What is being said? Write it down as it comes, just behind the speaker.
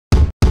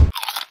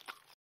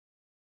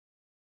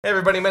Hey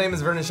everybody, my name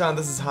is Vernon.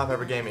 This is Hot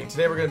Pepper Gaming.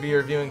 Today we're going to be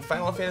reviewing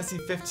Final Fantasy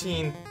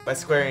 15 by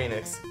Square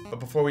Enix. But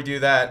before we do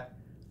that,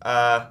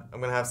 I'm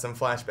going to have some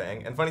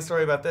Flashbang. And funny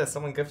story about this,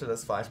 someone gifted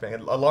us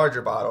Flashbang, a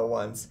larger bottle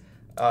once,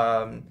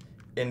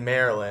 in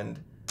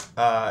Maryland.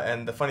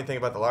 And the funny thing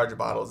about the larger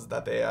bottles is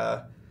that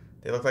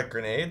they look like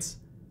grenades.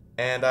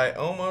 And I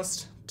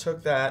almost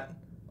took that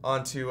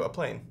onto a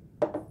plane.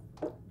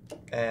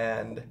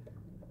 And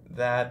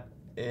that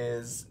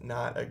is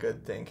not a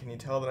good thing. Can you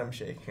tell that I'm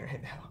shaking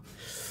right now?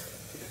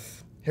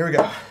 Here we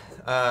go.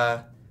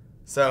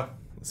 So,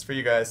 this is for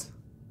you guys.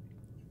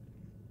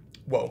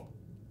 Whoa.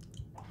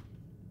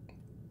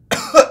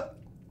 I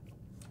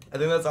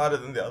think that's odder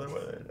than the other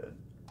one I did.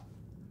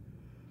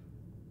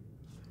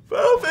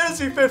 Final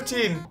Fantasy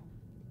 15.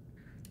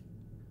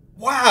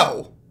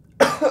 Wow.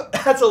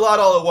 That's a lot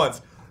all at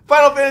once.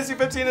 Final Fantasy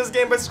 15 is a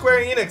game by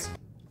Square Enix.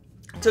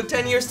 It took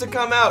 10 years to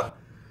come out.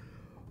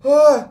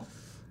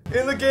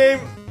 In the game,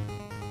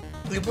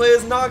 you play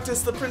as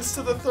Noctis, the Prince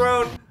to the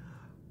Throne.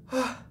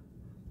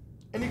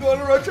 And you go on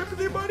a road trip with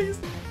your buddies,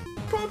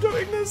 Prompto,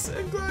 Ignis,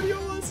 and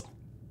Gladiolas.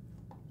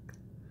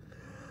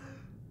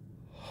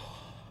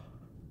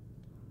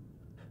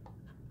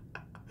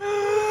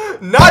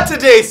 Not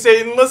today,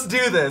 Satan. Let's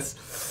do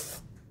this.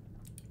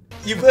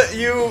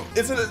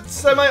 It's a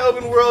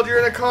semi-open world. You're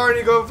in a car and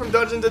you go from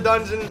dungeon to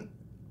dungeon.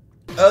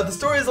 The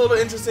story is a little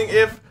interesting,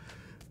 if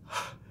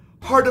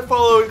hard to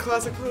follow in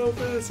classic Final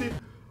Fantasy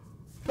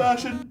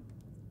fashion.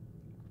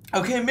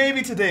 Okay,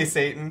 maybe today,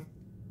 Satan.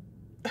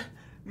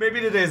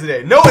 Maybe today's the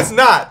day. No, it's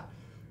not!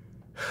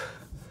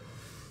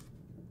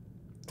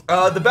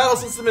 The battle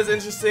system is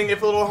interesting,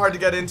 if a little hard to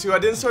get into. I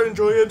didn't start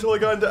enjoying it until I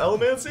got into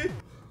Elemancy.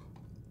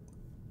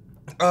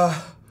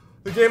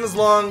 The game is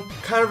long,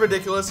 kind of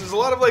ridiculous. There's a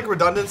lot of like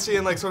redundancy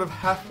and like sort of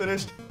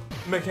half-finished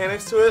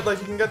mechanics to it. Like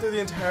you can get through the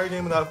entire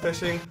game without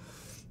fishing.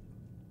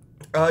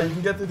 You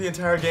can get through the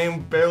entire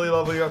game barely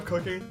leveling up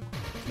cooking.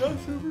 Not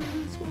super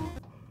useful.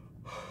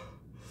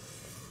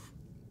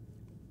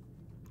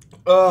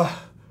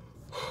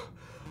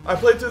 I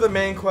played through the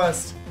main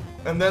quest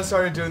and then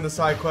started doing the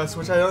side quest,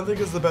 which I don't think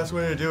is the best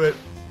way to do it.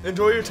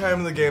 Enjoy your time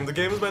in the game. The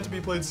game is meant to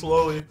be played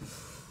slowly.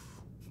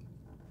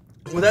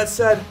 With that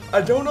said,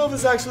 I don't know if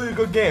it's actually a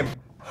good game.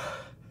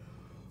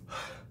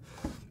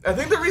 I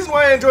think the reason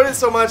why I enjoyed it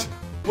so much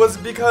was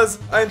because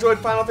I enjoyed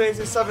Final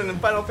Fantasy 7 and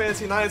Final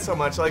Fantasy 9 so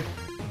much. Like,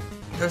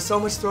 there's so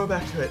much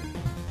throwback to it.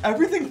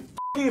 Everything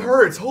f***ing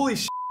hurts. Holy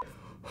shit.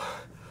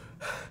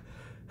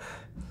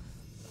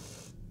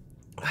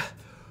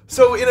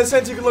 So, in a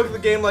sense, you can look at the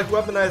game like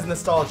weaponized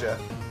nostalgia.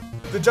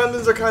 The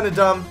dungeons are kind of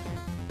dumb.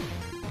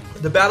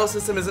 The battle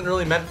system isn't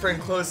really meant for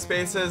enclosed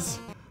spaces.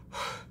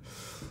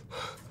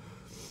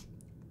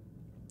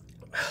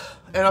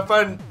 And I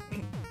find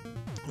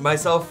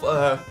myself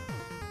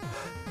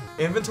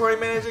inventory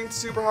managing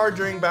super hard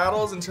during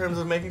battles in terms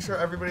of making sure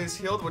everybody's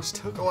healed, which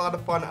took a lot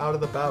of fun out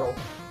of the battle.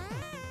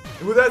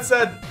 With that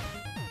said,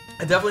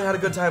 I definitely had a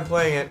good time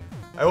playing it.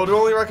 I would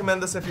only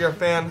recommend this if you're a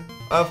fan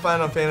of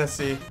Final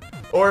Fantasy.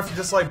 Or if you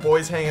just like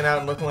boys hanging out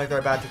and looking like they're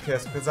about to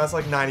kiss, because that's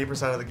like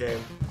 90% of the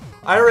game.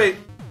 I rate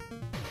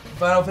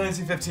Final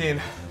Fantasy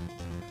 15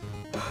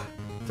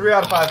 3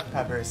 out of 5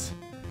 peppers.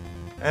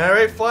 And I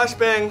rate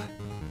Flashbang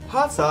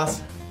hot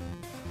sauce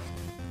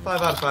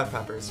 5 out of 5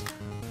 peppers.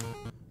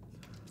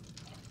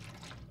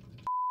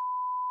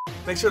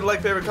 Make sure to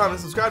like, favorite,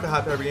 comment, subscribe to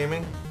Hot Pepper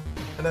Gaming.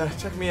 And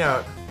check me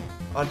out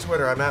on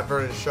Twitter. I'm at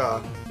Vernon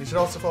Shaw. You should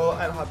also follow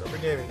at Hot Pepper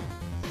Gaming.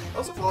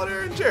 Also follow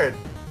Aaron and Jared.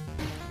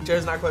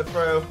 Jared's not quite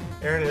pro.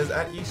 Aaron is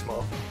at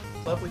Ishmael.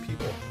 Lovely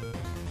people.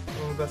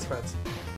 One of my best friends.